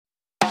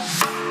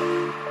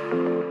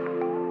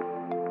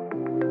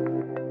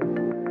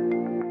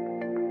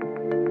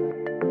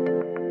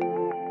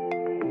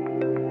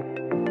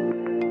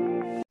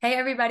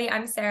everybody.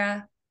 I'm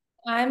Sarah.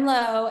 I'm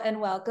Lo,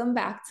 and welcome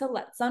back to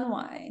Let's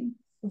Unwind.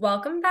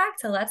 Welcome back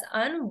to Let's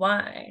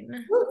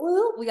Unwind. Woo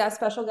woo. We got a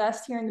special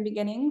guest here in the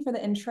beginning for the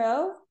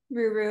intro,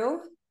 Ruru.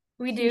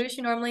 We She do.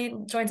 She normally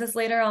joins us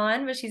later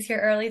on, but she's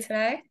here early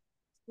today.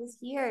 is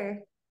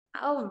here.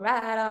 All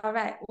right, all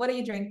right. What are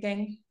you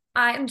drinking?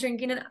 I am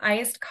drinking an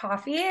iced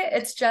coffee.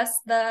 It's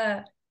just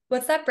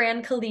what's that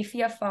brand?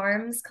 Khalifa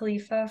Farm.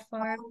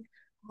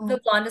 The Oh,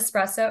 blonde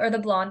espresso or the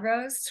blonde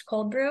roast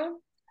cold brew.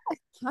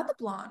 not the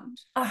blonde.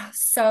 Oh,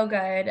 so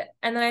good.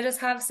 And then I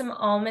just have some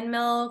almond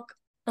milk,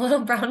 a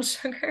little brown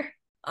sugar.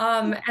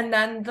 And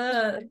then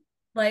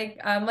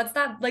what's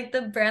that? Like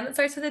the brand that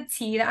starts with a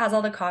T that has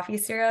all the coffee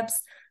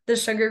syrups, the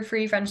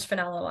sugar-free French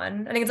vanilla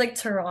one. I think it's like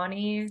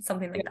Tarani,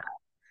 something like that.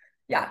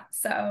 Yeah.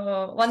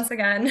 So once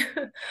again,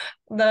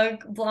 the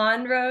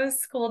blonde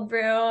roast, cold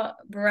brew,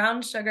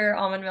 brown sugar,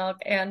 almond milk,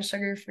 and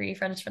sugar-free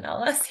French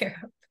vanilla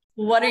syrup.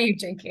 What are you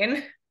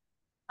drinking?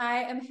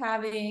 I am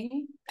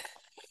having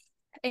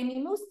a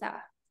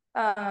mimosa,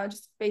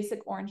 just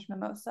basic orange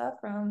mimosa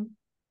from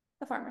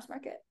the farmer's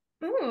market.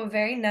 Ooh,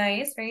 very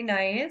nice, very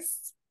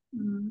nice.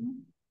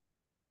 Mhm.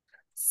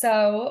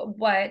 So,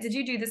 what did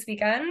you do this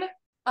weekend?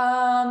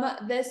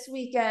 This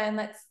weekend,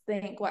 let's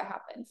think what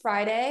happened.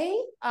 Friday,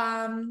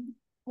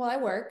 well, I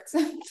worked,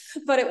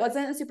 but it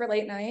wasn't a super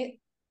late night.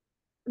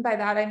 By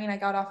that I mean I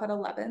got off at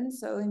 11,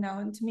 so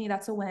and to me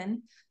that's a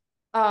win.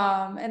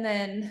 And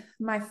then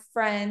my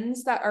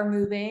friends that are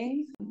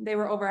moving, they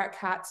were over at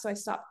Cat, so I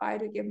stopped by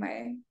to give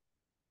my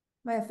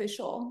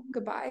official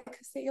goodbye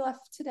because they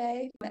left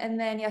today. And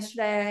then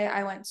yesterday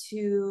I went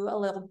to a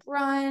little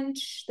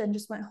brunch, then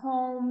just went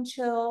home,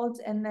 chilled,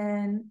 and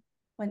then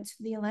went to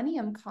the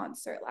Millennium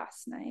concert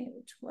last night,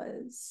 which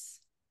was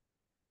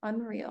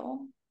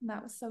unreal. And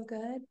that was so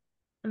good.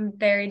 I'm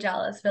very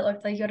jealous, but it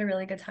looked like you had a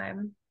really good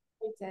time.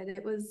 I did.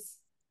 It was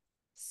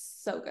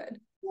so good.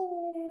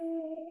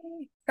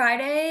 Yay.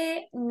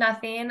 Friday,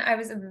 nothing. I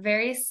was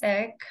very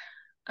sick.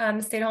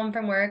 Stayed home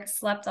from work,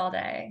 slept all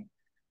day,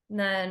 and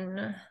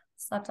then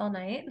slept all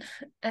night.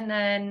 And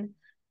then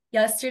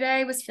yesterday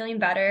I was feeling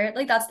better.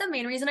 Like that's the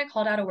main reason I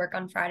called out of work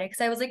on Friday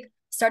because I was like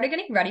started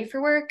getting ready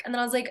for work, and then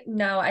I was like,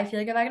 no, I feel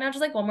like if I can have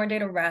just like one more day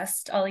to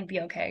rest, I'll like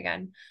be okay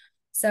again.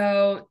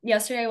 So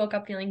yesterday I woke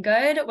up feeling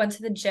good, went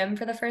to the gym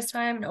for the first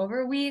time in over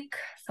a week,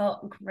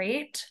 felt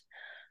great.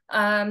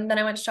 Then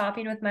I went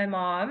shopping with my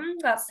mom,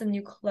 got some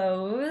new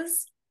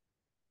clothes,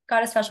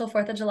 got a special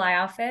 4th of July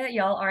outfit.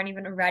 Y'all aren't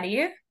even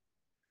ready.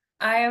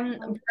 I am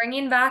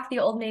bringing back the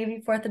Old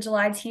Navy 4th of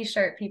July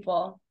t-shirt,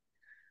 people.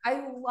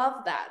 I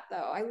love that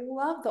though. I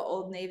love the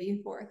Old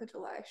Navy 4th of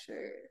July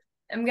shirt.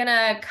 I'm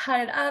gonna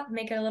cut it up,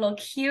 make it a little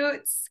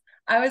cute.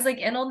 I was like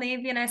in Old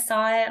Navy and I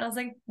saw it and I was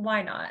like,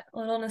 why not? A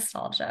little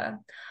nostalgia.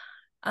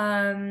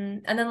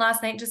 And then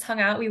last night just hung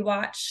out. We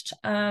watched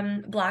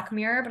Black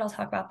Mirror, but I'll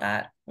talk about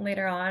that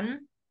later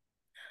on,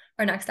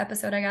 or next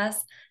episode, I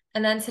guess.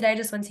 And then today I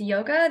just went to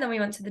yoga, then we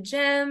went to the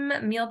gym,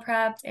 meal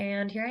prepped,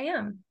 and here I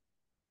am.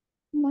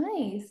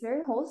 Nice,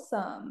 very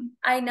wholesome.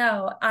 I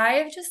know.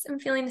 I've just am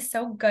feeling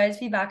so good to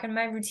be back in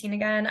my routine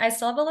again. I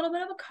still have a little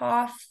bit of a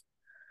cough,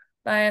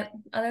 but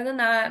other than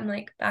that, I'm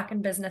like back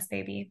in business,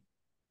 baby.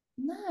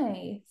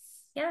 Nice.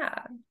 Yeah,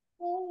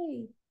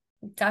 Yay.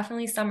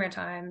 definitely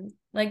summertime.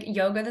 Like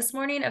yoga this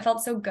morning, it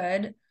felt so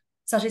good,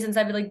 especially since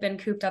I've like been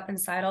cooped up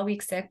inside all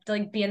week sick to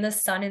like be in the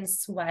sun and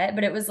sweat.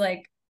 But it was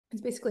like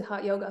It's basically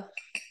hot yoga.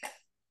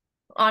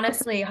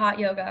 honestly hot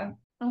yoga.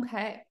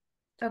 Okay.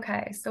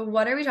 Okay, so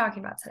what are we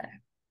talking about today?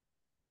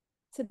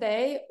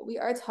 Today we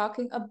are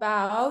talking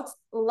about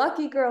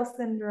lucky girl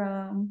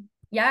syndrome.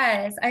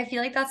 Yes, I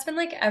feel like that's been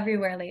like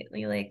everywhere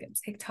lately, like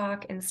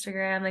TikTok,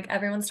 Instagram, like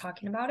everyone's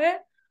talking about it. Mhm.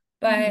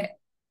 But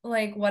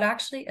like, what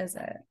actually is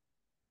it?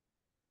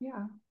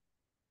 Yeah.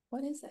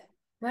 What is it?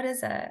 What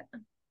is it?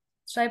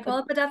 Should I pull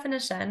up a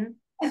definition?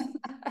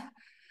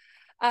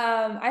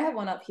 I have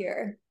one up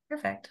here.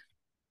 Perfect.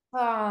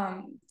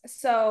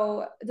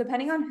 So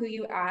depending on who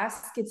you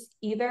ask, it's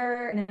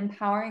either an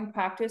empowering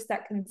practice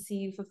that can see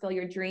you fulfill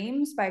your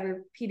dreams by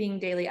repeating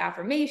daily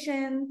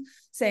affirmation,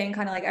 saying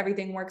kind of like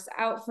everything works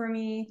out for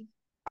me.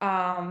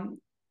 And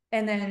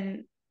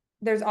then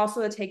there's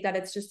also a take that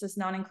it's just this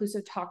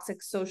non-inclusive,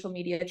 toxic social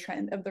media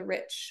trend of the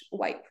rich,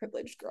 white,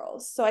 privileged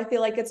girls. So I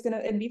feel like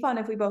it'd be fun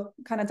if we both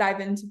kind of dive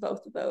into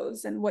both of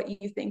those and what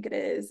you think it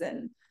is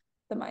and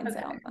the mindset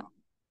Okay. on that.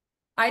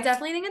 I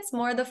definitely think it's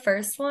more the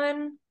first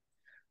one.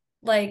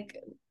 Like,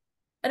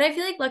 and I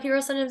feel like Lucky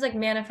Girl sometimes like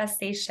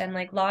manifestation,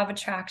 like law of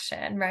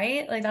attraction,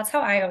 right? Like that's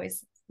how I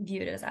always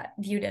viewed it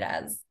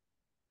as.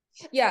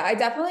 Yeah, I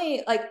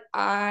definitely like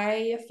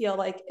I feel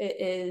like it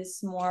is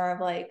more of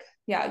like,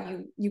 yeah,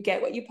 you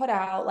get what you put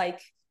out, like,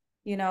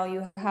 you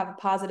have a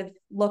positive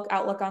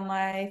outlook on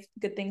life,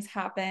 good things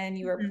happen,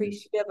 you're Mhm.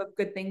 appreciative of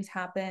good things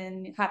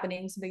happening,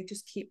 so they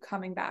just keep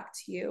coming back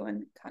to you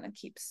and kind of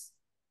keeps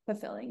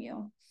fulfilling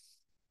you.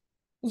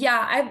 Yeah,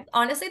 I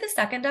honestly the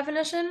second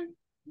definition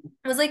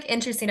was like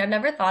interesting. I've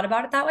never thought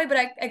about it that way, but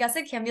I guess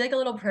it can be like a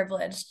little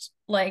privileged,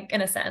 like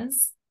in a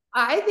sense.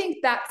 I think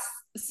that's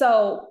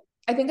so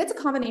I think it's a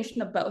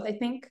combination of both. I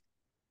think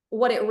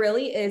what it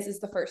really is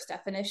the first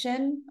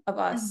definition of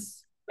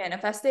us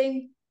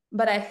manifesting.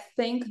 But I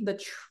think the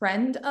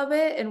trend of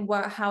it and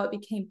how it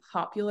became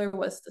popular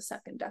was the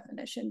second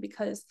definition,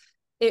 because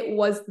it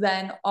was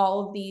then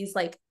all of these,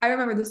 like, I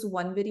remember this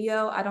one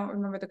video, I don't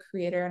remember the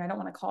creator and I don't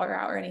want to call her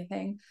out or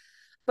anything,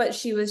 but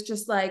she was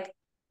just like,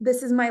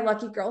 this is my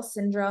lucky girl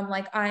syndrome.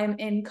 Like, I'm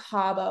in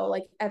Cabo,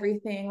 like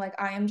everything, like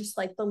I am just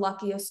like the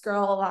luckiest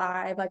girl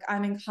alive. Like,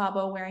 I'm in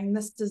Cabo wearing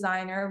this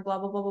designer, blah,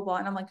 blah, blah, blah, blah.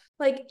 And I'm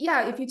like,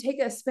 yeah, if you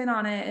take a spin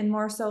on it and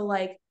more so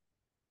like,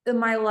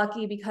 am I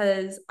lucky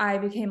because I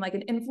became like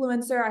an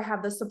influencer? I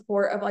have the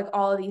support of like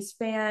all of these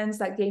fans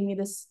that gave me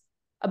this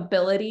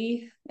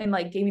ability and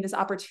like gave me this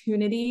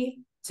opportunity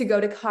to go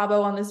to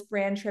Cabo on this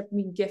brand trip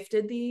and be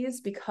gifted these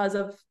because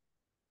of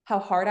how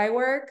hard I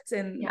worked,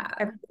 and Yeah.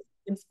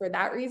 everything's for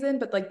that reason.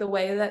 But like the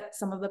way that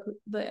some of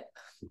the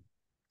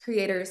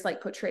creators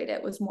like portrayed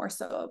it was more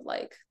so of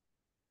like,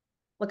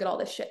 look at all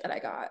this shit that I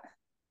got.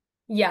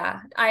 Yeah,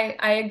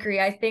 I agree.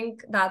 I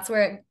think that's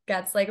where it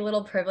gets like a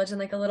little privileged and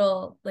like a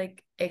little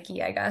like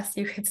icky, I guess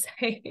you could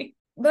say.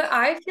 But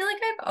I feel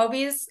like I've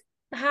always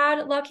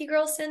had lucky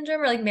girl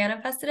syndrome or like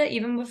manifested it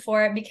even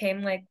before it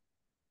became like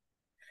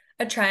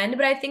a trend.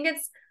 But I think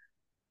it's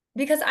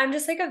because I'm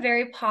just like a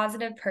very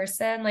positive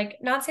person. Like,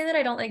 not saying that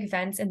I don't like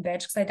vent and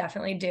bitch, because I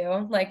definitely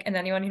do. Like, and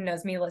anyone who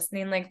knows me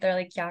listening, like, they're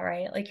like, yeah,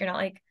 right. Like, you're not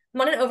like, I'm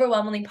not an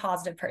overwhelmingly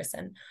positive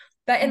person.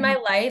 But in my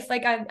life,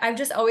 like, I've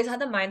just always had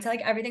the mindset,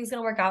 like, everything's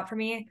gonna work out for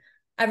me.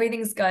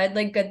 Everything's good.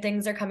 Like, good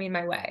things are coming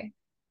my way.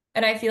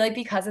 And I feel like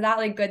because of that,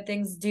 like, good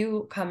things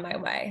do come my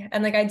way.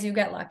 And like, I do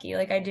get lucky.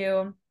 Like, I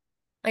do.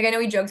 Like, I know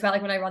we joked about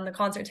like when I run the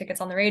concert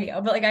tickets on the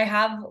radio, but like, I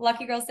have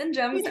lucky girl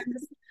syndrome. So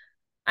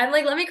I'm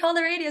like, let me call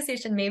the radio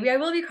station. Maybe I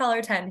will be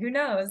caller 10. Who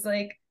knows?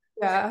 Like,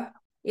 Yeah.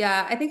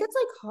 Yeah. I think it's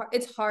like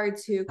it's hard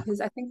too,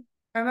 because I think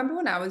I remember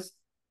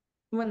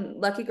when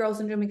Lucky Girl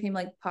Syndrome became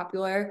like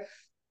popular,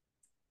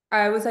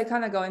 I was like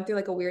kind of going through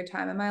like a weird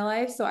time in my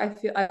life. So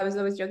I was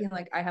always joking,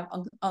 like I have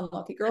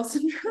unlucky girl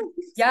syndrome,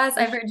 yes,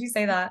 I've which heard you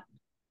say that.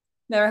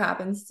 never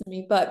happens to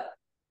me. But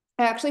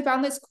I actually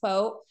found this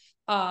quote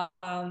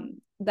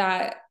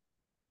that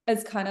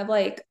is kind of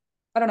like,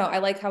 I don't know, I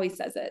like how he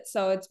says it.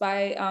 So it's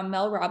by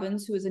Mel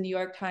Robbins, who is a New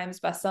York Times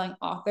bestselling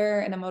author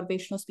and a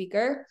motivational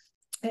speaker.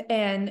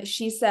 And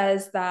she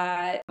says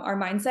that our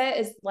mindset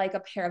is like a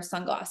pair of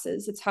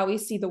sunglasses. It's how we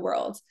see the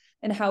world.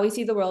 And how we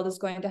see the world is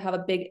going to have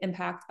a big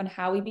impact on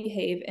how we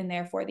behave and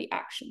therefore the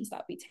actions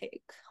that we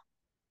take.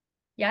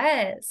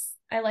 Yes,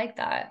 I like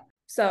that.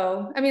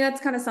 So, I mean,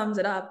 that's kind of sums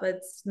it up.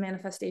 It's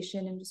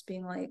manifestation and just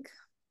being like,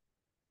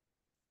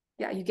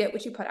 yeah, you get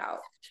what you put out.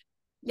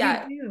 You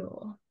Yeah.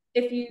 do.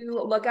 If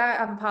you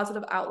have a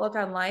positive outlook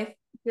on life,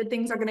 good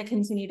things are going to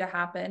continue to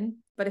happen.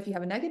 But if you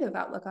have a negative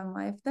outlook on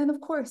life, then of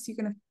course you're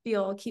going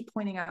to keep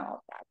pointing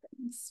out bad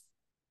things.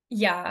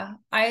 Yeah,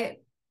 I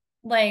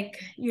like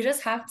you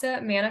just have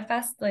to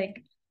manifest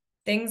like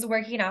things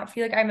working out for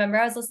you. Like I remember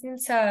I was listening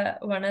to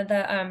one of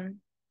the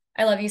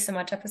I Love You So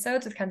Much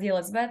episodes with Kenzie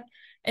Elizabeth,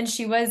 and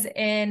she was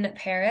in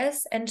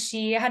Paris and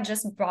she had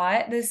just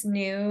bought this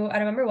new, I don't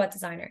remember what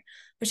designer,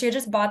 but she had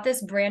just bought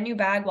this brand new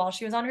bag while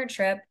she was on her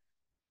trip.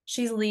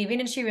 She's leaving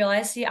and she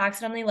realized she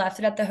accidentally left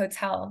it at the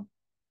hotel.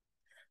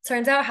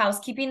 Turns out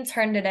housekeeping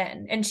turned it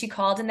in and she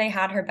called and they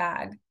had her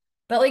bag.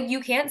 But like you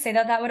can't say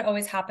that that would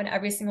always happen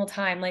every single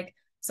time. Like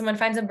someone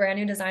finds a brand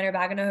new designer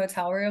bag in a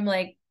hotel room,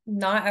 like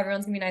not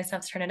everyone's gonna be nice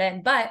enough to turn it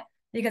in. But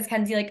because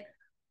Kenzie like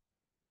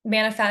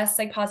manifests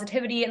like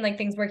positivity and like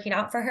things working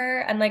out for her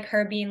and like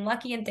her being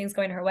lucky and things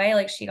going her way,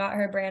 like she got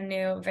her brand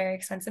new, very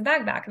expensive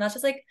bag back. And that's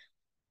just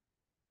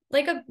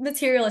like a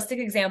materialistic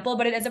example,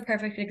 but it is a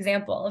perfect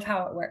example of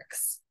how it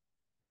works.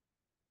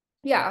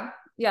 Yeah.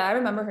 Yeah. I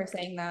remember her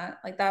saying that.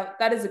 Like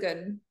that is a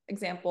good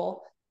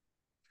example.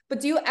 But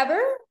do you ever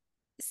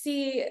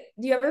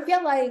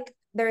feel like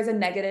there is a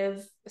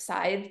negative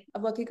side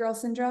of lucky girl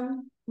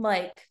syndrome?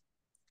 Like,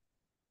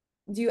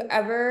 do you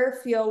ever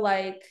feel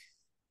like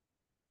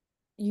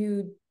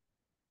you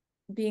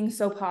being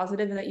so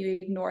positive and that you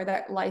ignore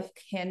that life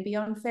can be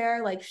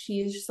unfair? Like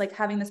she's just like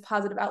having this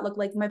positive outlook,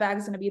 like my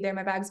bag's going to be there,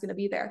 my bag's going to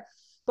be there.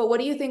 But what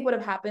do you think would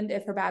have happened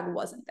if her bag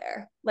wasn't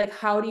there? Like,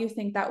 how do you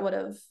think that would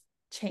have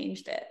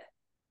changed it?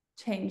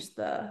 Changed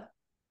the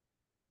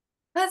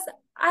That's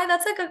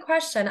that's a good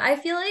question. I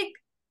feel like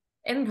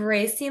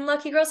embracing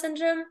lucky girl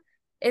syndrome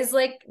is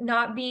like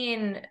not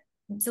being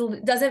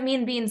doesn't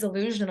mean being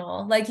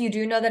delusional. Like you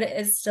do know that it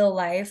is still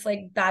life.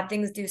 Like bad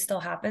things do still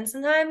happen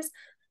sometimes,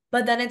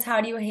 but then it's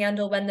how do you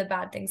handle when the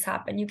bad things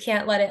happen? You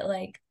can't let it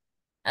like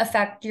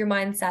affect your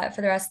mindset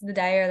for the rest of the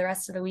day or the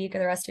rest of the week or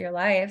the rest of your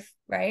life,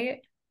 right?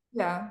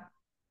 yeah.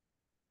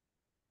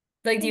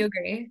 Like, do you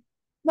agree?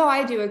 No,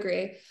 I do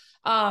agree.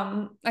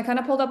 I kind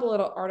of pulled up a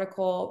little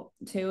article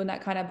too, and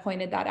that kind of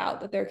pointed that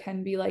out, that there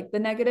can be like the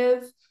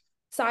negative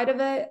side of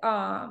it,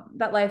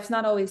 that life's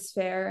not always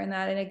fair and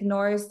that it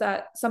ignores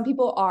that some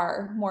people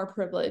are more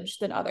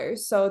privileged than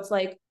others. So it's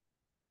like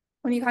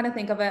when you kind of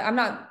think of it, I'm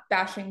not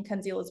bashing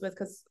Kenzie Elizabeth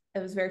because it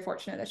was very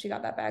fortunate that she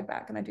got that bag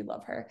back and I do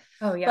love her.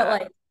 Oh But yeah.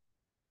 like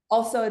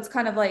also it's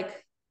kind of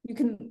like you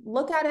can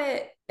look at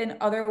it in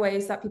other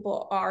ways that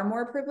people are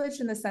more privileged,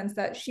 in the sense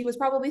that she was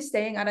probably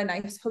staying at a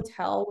nice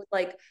hotel with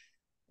like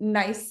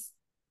nice,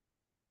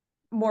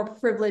 more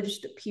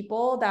privileged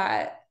people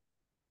that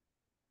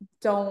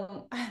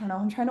don't, I don't know,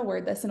 I'm trying to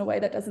word this in a way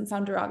that doesn't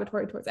sound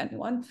derogatory towards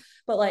anyone,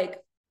 but like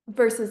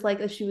versus like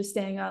if she was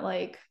staying at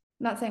like,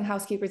 not saying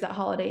housekeepers at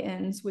Holiday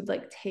Inns would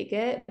like take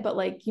it, but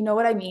like, you know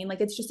what I mean?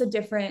 Like it's just a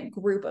different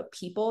group of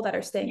people that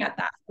are staying Yeah. at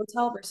that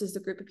hotel versus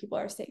the group of people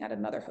that are staying at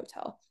another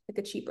hotel, like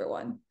a cheaper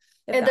one.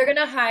 If And they're that,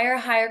 gonna hire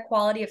a higher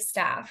quality of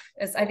staff,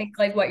 is I think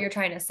like what you're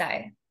trying to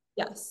say.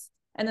 yes.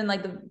 And then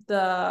like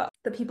the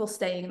people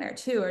staying there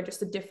too are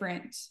just a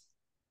different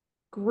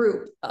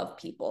group of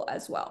people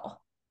as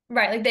well.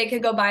 Right. Like they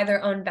could go buy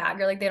their own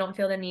bag or like they don't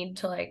feel the need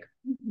to like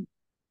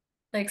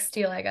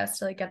steal, I guess,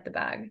 to like get the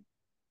bag.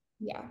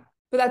 Yeah.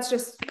 But that's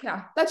just,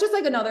 yeah, that's just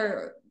like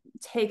another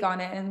take on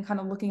it, and kind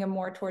of looking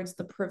more towards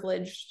the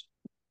privileged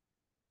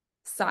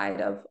side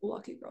of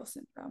lucky girl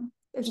syndrome.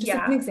 It's just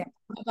an Yeah. example.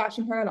 I'm not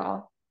bashing her at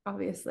all,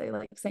 obviously,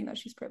 like saying that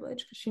she's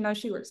privileged because she knows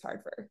she works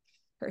hard for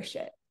her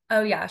shit.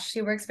 Oh yeah,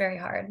 she works very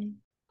hard.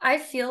 I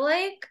feel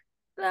like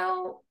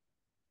though,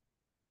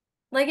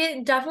 like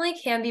it definitely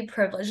can be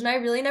privileged. And I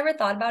really never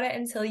thought about it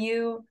until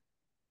you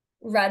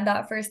read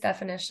that first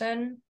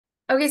definition.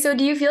 Okay, so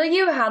do you feel like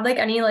you had like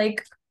any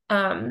like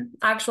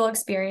actual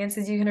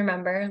experiences you can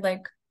remember,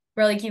 like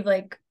where like you've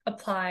like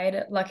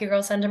applied lucky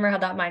girl syndrome or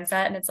had that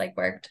mindset and it's like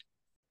worked?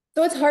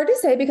 So it's hard to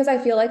say because I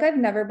feel like I've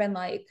never been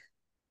like,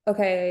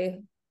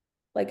 okay,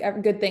 like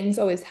good things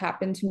always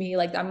happen to me.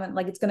 Like I'm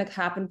like, it's going to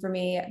happen for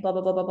me, blah,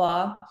 blah, blah, blah,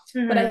 blah.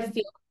 But I Mm-hmm.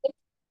 feel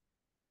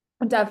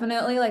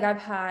definitely like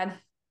I've had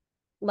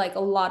like a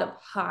lot of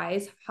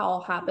highs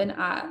all happen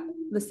at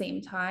the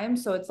same time.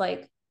 So it's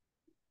like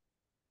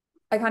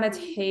I kind of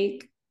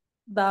take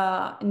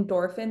the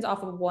endorphins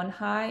off of one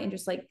high and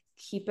just like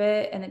keep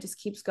it, and it just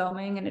keeps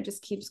going and it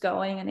just keeps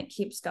going and it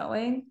keeps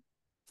going.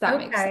 If that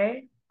makes sense.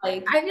 Okay.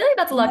 Like I feel like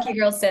that's lucky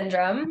girl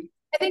syndrome.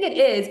 I think it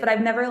is, but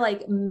I've never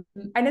like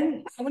I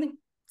wouldn't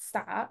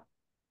stop.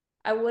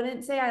 I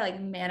wouldn't say I like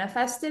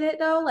manifested it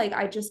though. Like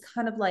I just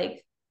kind of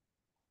like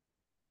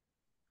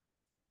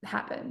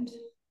happened,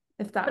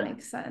 if that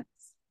makes sense.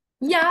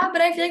 Yeah,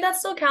 but I feel like that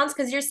still counts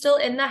because you're still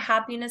in the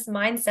happiness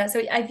mindset.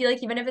 So I feel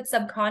like even if it's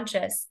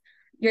subconscious,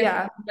 you're thinking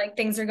Yeah. like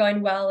things are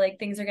going well, like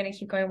things are going to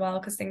keep going well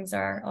because things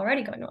are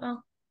already going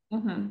well.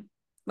 Mm-hmm.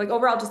 Like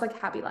overall, just like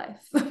happy life.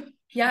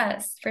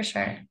 Yes, for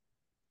sure.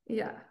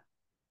 Yeah.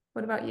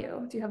 What about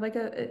you? Do you have like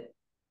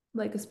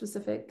a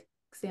specific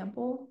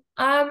example?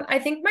 I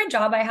think my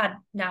job I had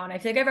now, and I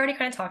feel like I've already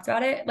kind of talked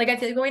about it. Like I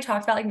feel like when we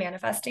talked about like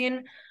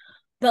manifesting,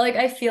 but like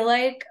I feel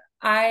like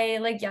I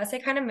like yes, I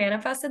kind of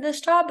manifested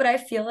this job, but I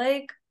feel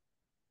like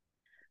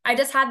I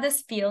just had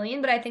this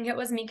feeling, but I think it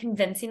was me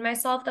convincing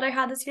myself that I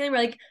had this feeling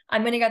where like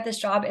I'm gonna get this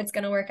job, it's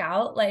gonna work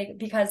out, like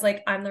because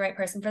like I'm the right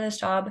person for this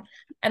job,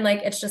 and like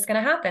it's just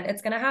gonna happen,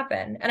 it's gonna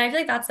happen. And I feel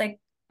like that's like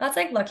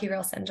lucky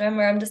girl syndrome,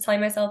 where I'm just telling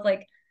myself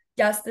like,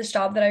 yes, this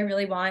job that I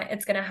really want,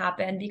 it's gonna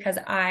happen because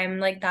I'm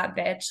like that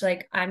bitch,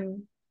 like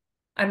I'm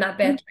that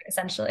bitch, like,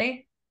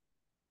 essentially.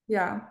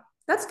 Yeah,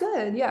 that's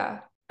good. Yeah.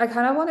 I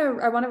want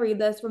to read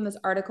this from this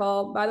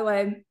article. By the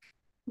way,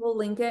 we'll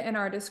link it in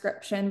our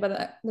description,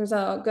 but there's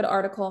a good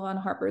article on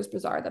Harper's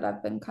Bazaar that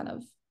I've been kind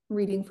of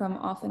reading from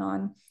off and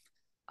on.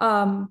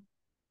 Um,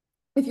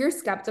 if you're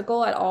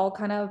skeptical at all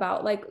kind of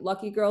about like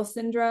lucky girl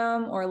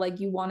syndrome, or like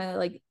you want to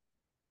like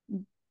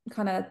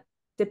kind of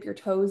dip your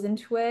toes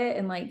into it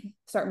and like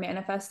start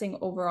manifesting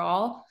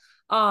overall,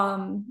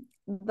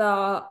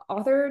 the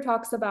author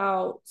talks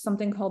about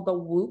something called the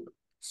whoop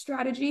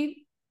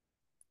strategy,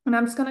 and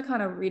I'm just going to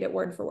kind of read it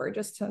word for word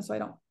just so I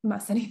don't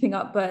mess anything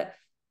up. But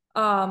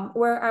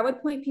where I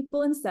would point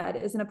people instead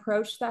is an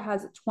approach that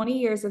has 20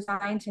 years of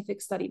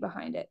scientific study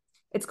behind it.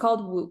 It's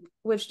called WHOOP,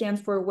 which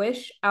stands for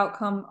Wish,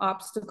 Outcome,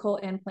 Obstacle,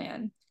 and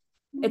Plan.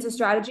 It's a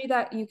strategy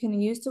that you can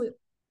use to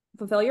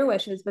fulfill your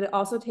wishes, but it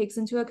also takes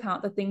into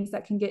account the things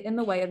that can get in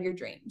the way of your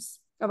dreams,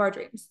 of our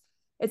dreams.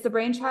 It's the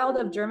brainchild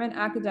of German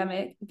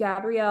academic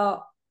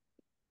Gabrielle,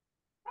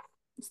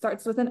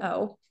 starts with an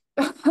O.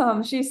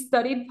 She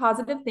studied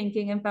positive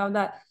thinking and found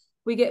that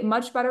we get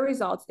much better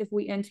results if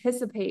we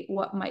anticipate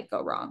what might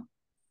go wrong.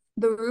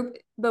 The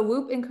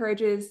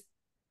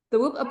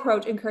whoop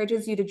approach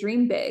encourages you to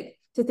dream big,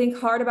 to think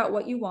hard about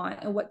what you want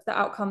and what the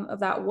outcome of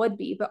that would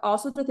be, but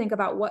also to think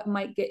about what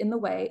might get in the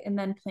way and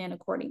then plan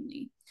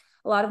accordingly.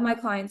 A lot of my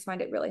clients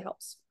find it really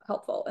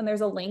helpful. And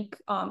there's a link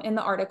in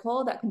the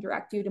article that can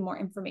direct you to more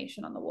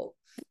information on the whoop.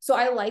 So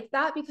I like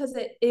that because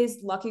it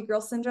is lucky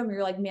girl syndrome.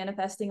 You're like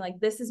manifesting, like,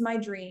 this is my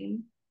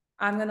dream.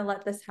 I'm going to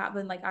let this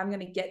happen. Like, I'm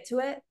going to get to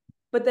it.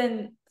 But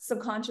then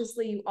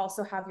subconsciously, you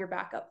also have your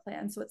backup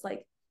plan. So it's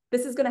like,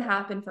 this is going to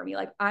happen for me.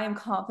 Like, I am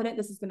confident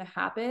this is going to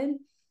happen.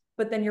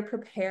 But then you're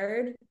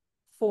prepared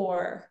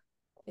for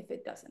if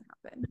it doesn't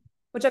happen,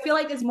 which I feel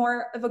like is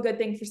more of a good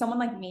thing for someone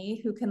like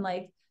me who can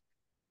like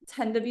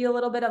tend to be a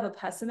little bit of a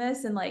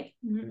pessimist, and like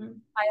Mm-hmm.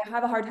 I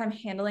have a hard time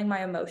handling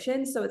my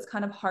emotions. So it's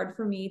kind of hard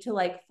for me to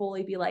like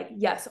fully be like,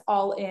 yes,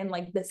 all in,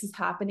 like this is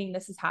happening,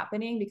 this is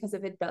happening. Because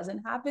if it doesn't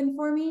happen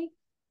for me,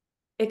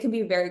 it can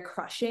be very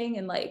crushing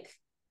and like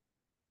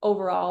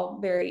overall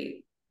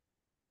very,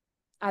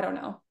 I don't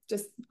know,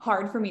 just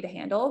hard for me to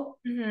handle.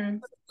 Mm-hmm.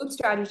 Good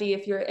strategy,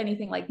 if you're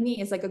anything like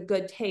me, is like a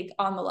good take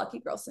on the lucky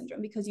girl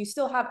syndrome, because you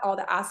still have all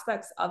the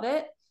aspects of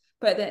it,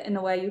 but then in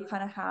a way you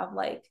kind of have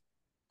like,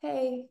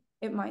 hey,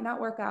 it might not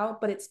work out,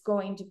 but it's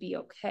going to be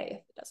okay if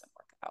it doesn't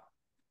work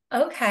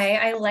out. Okay,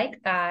 I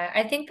like that.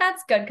 I think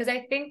that's good because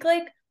I think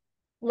like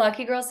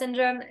lucky girl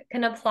syndrome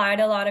can apply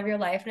to a lot of your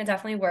life and it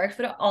definitely works,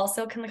 but it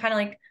also can kind of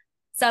like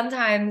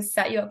sometimes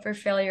set you up for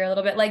failure a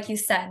little bit. Like you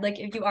said, like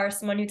if you are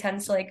someone who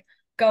tends to like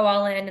go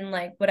all in and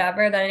like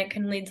whatever, then it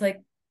can lead to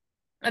like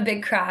a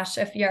big crash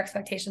if your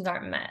expectations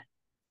aren't met.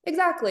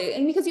 Exactly.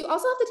 And because you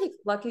also have to take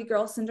lucky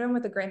girl syndrome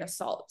with a grain of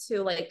salt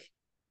too. Like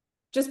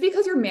just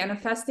because you're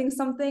manifesting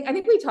something, I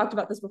think we talked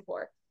about this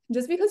before.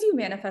 Just because you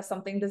manifest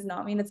something does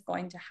not mean it's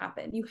going to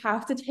happen. You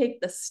have to take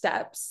the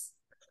steps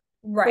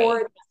Right.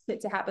 for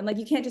it to happen. Like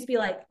you can't just be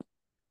like,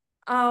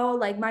 oh,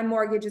 like my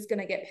mortgage is going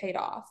to get paid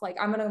off. Like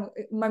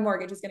my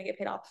mortgage is going to get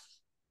paid off.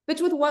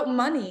 Bitch, with what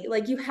money?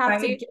 Like you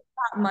have to Right. get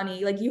that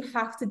money. Like you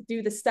have to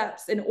do the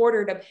steps in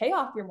order to pay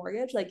off your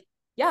mortgage. Like,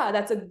 yeah,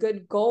 that's a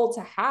good goal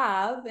to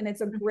have. And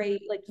it's a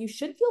great, like, you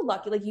should feel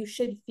lucky. Like you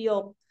should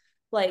feel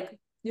like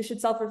you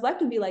should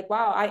self-reflect and be like,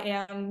 wow, I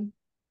am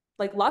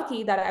like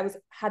lucky that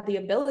had the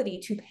ability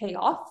to pay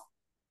off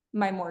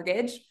my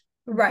mortgage,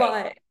 Right.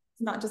 but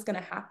it's not just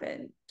gonna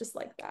happen just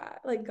like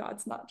that. Like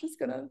God's not just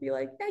gonna be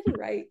like, yeah, you're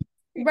right.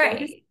 You're good.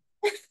 Right.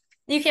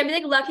 You can't be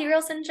like lucky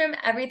girl syndrome.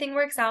 Everything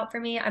works out for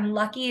me. I'm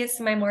lucky,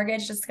 so my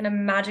mortgage just gonna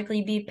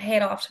magically be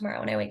paid off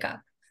tomorrow when I wake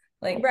up.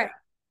 Like Right.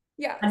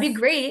 that'd be Yes.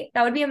 great.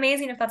 That would be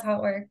amazing if that's how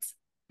it worked.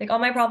 Like all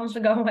my problems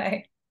would go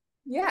away.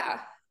 Yeah.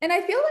 And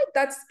I feel like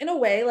that's in a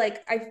way,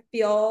 like I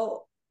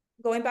feel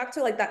going back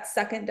to like that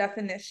second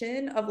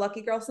definition of lucky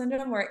girl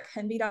syndrome where it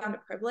can be down to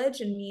privilege,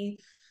 and me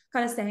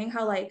kind of saying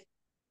how like,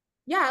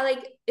 yeah,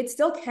 like it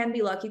still can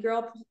be lucky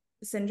girl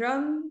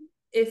syndrome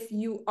if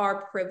you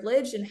are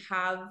privileged and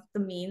have the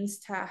means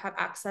to have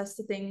access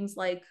to things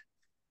like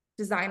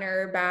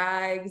designer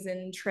bags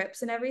and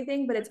trips and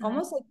everything, but it's Mhm.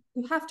 almost like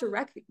you have to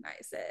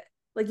recognize it.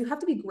 Like you have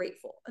to be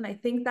grateful. And I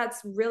think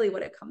that's really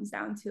what it comes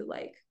down to,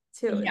 like,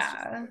 too. It's just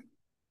Yeah.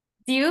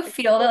 Do you like,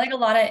 feel that like a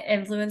lot of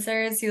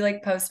influencers who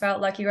like post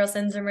about lucky girl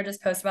syndrome or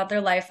just post about their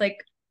life like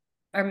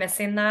are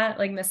missing that,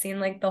 like missing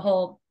like the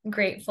whole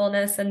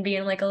gratefulness and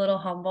being like a little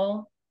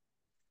humble?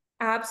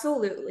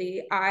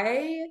 absolutely.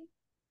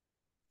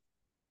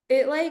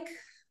 It like,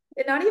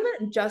 it not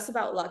even just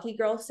about lucky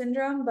girl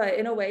syndrome, but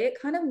in a way, it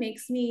kind of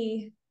makes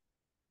me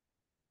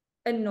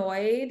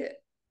annoyed.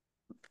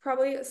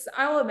 Probably,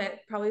 I'll admit,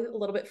 probably a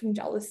little bit from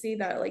jealousy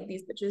that like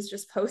these bitches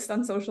just post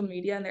on social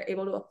media and they're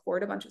able to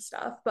afford a bunch of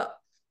stuff. But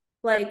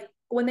like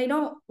when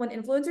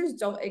influencers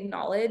don't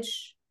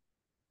acknowledge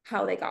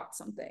how they got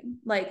something,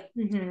 like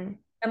Mm-hmm.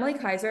 Emily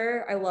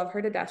Kaiser, I love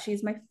her to death.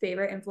 She's my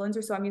favorite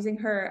influencer. So I'm using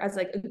her as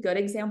like a good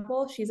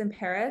example. She's in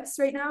Paris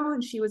right now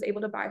and she was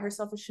able to buy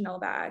herself a Chanel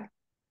bag.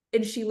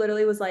 And she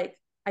literally was like,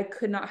 I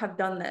could not have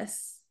done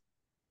this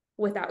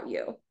without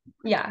you.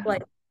 Yeah.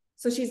 Like,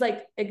 so she's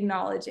like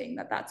acknowledging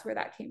that that's where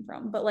that came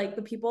from. But like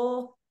the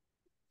people,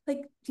 like,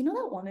 do you know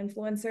that one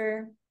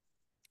influencer?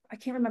 I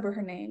can't remember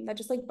her name that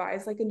just like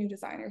buys like a new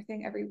designer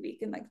thing every week.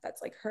 And like,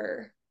 that's like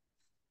her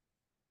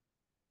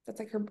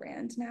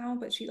brand now,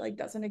 but she like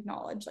doesn't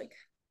acknowledge like,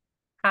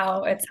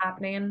 How it's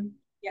happening.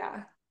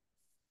 yeah,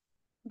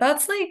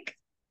 That's like,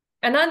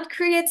 and that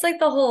creates like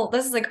the whole,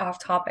 this is like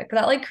off topic, but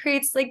that like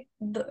creates like,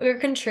 or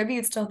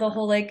contributes to the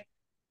whole like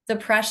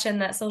depression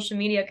that social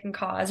media can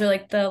cause or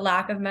like the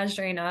lack of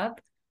measuring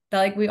up that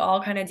like we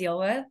all kind of deal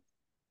with.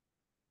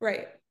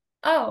 right.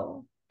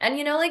 Oh, and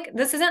you know, like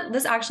this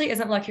actually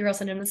isn't lucky girl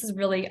syndrome. This is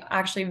really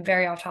actually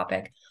very off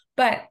topic.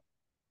 But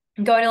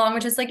going along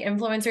with just like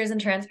influencers and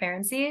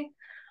transparency,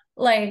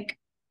 like,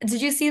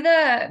 did you see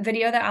the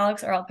video that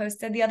Alex Earl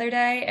posted the other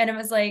day? And it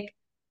was like,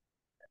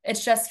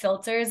 it's just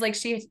filters. Like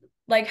she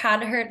like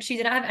had she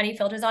didn't have any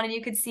filters on, and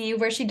you could see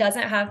where she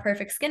doesn't have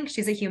perfect skin because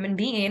she's a human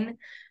being.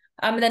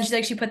 And then she's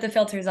like, she put the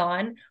filters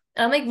on. And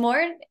I'm like,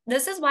 more,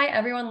 this is why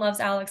everyone loves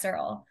Alex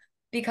Earl.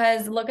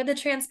 Because look at the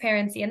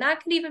transparency. And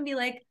that could even be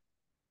like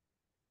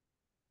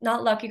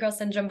not lucky girl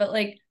syndrome, but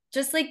like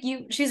just like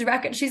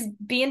she's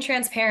being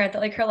transparent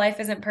that like her life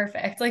isn't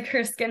perfect. Like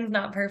her skin's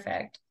not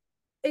perfect.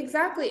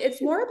 Exactly.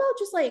 It's more about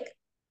just like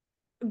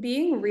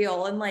being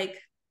real and like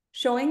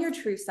showing your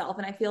true self.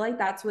 And I feel like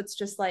that's what's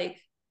just like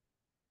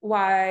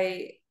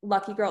why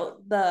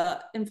the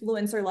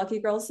influencer lucky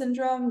girl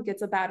syndrome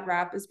gets a bad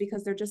rap, is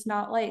because they're just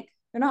not like,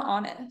 they're not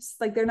honest.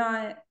 Like they're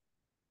not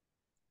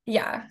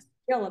Yeah.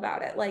 real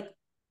about it. Like,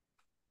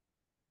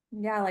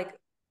 yeah, like,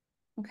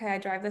 okay, I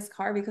drive this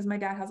car because my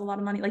dad has a lot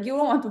of money. Like you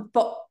don't want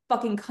to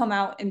fucking come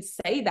out and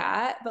say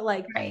that, but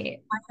like Right.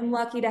 I'm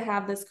lucky to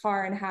have this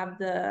car and have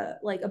the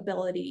like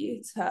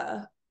ability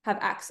to have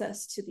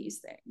access to these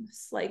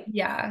things. Like,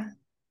 Yeah.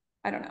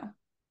 I don't know.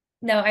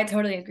 No, I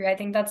totally agree. I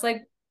think that's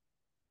like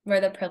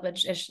where the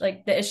privilege issue,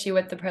 like the issue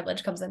with the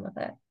privilege comes in with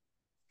it.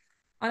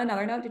 On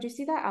another note, did you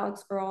see that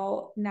Alex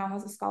girl now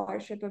has a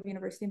scholarship of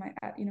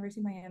at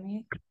University of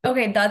Miami?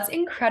 Okay, that's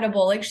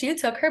incredible. Like she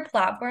took her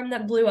platform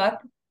that blew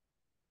up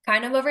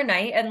kind of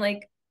overnight and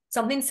like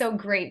something so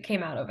great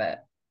came out of it.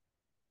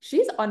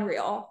 She's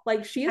unreal.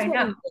 Like she is I what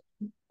know.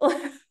 we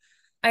need.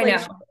 I Like know.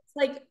 she,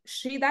 like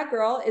she that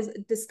girl is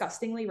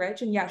disgustingly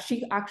rich, and yeah,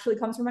 she actually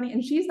comes from money,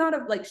 and she's not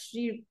a like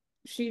she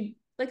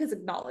like has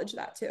acknowledged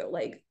that too.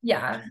 Like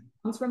Yeah. she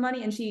comes from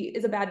money, and she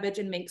is a bad bitch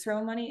and makes her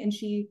own money, and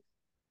she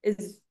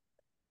is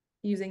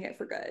using it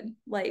for good.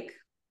 Like,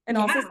 and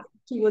also Yeah.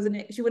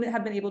 she wouldn't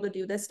have been able to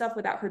do this stuff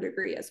without her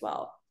degree as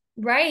well.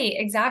 Right.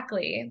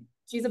 Exactly.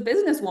 She's a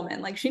businesswoman.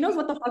 Like she knows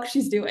what the fuck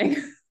she's doing.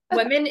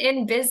 Women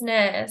in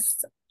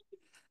business.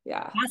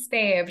 Yeah. Boss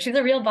babe. She's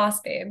a real boss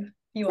babe.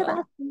 You She's a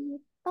are.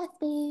 boss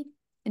babe,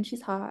 and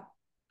she's hot.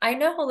 I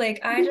know.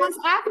 Like, I Who just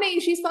has acne?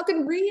 She's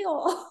fucking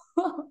real.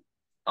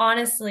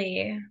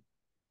 honestly,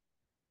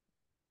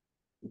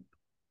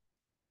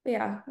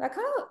 Yeah, that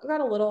kind of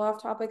got a little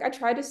off topic. I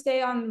tried to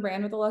stay on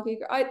brand with the lucky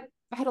girl. I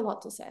had a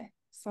lot to say.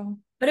 So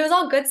but it was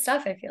all good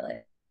stuff, I feel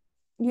like.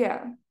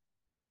 yeah.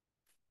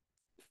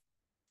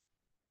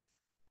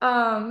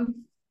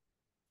 Um,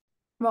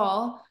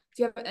 well,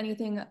 do you have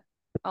anything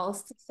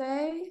else to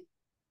say?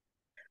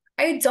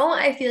 I don't,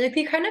 I feel like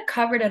we kind of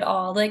covered it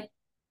all. Like,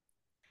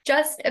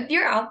 just if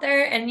you're out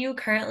there and you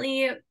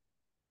currently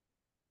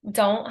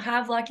don't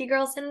have lucky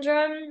girl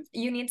syndrome,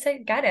 you need to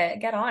get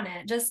on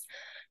it. Just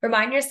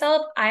remind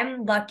yourself,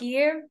 I'm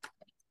lucky.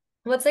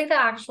 What's like the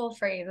actual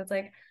phrase? It's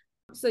like,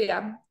 So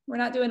yeah, we're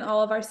not doing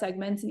all of our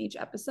segments in each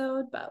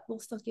episode, but we'll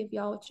still give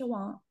y'all what you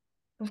want.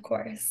 of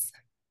course.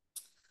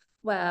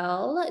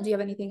 Well, do you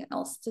have anything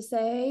else to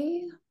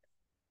say?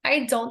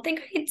 I don't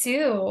think I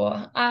do.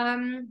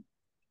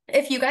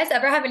 If you guys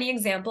ever have any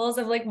examples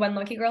of like when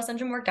lucky girl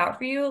syndrome worked out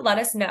for you, let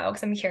us know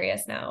because I'm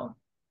curious now.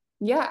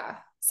 Yeah,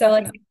 So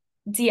like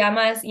definitely. DM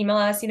us, email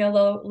us,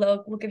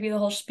 we'll give you the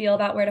whole spiel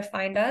about where to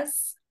find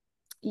us.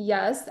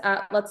 Yes,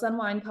 at Let's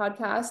Unwind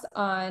podcast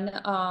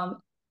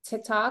on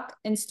TikTok,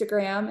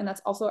 Instagram, and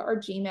that's also our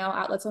Gmail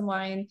at Let's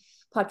Unwind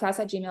podcast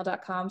at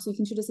gmail.com. So you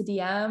can shoot us a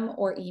DM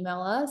or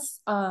email us.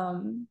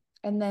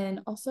 And then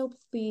also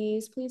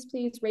please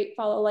rate,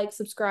 follow, like,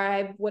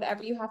 subscribe,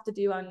 whatever you have to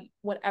do on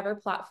whatever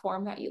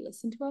platform that you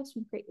listen to us.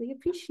 We greatly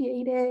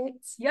appreciate it.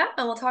 See Yeah,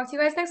 and we'll talk to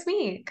you guys next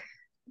week.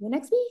 you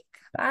next week.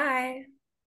 Bye.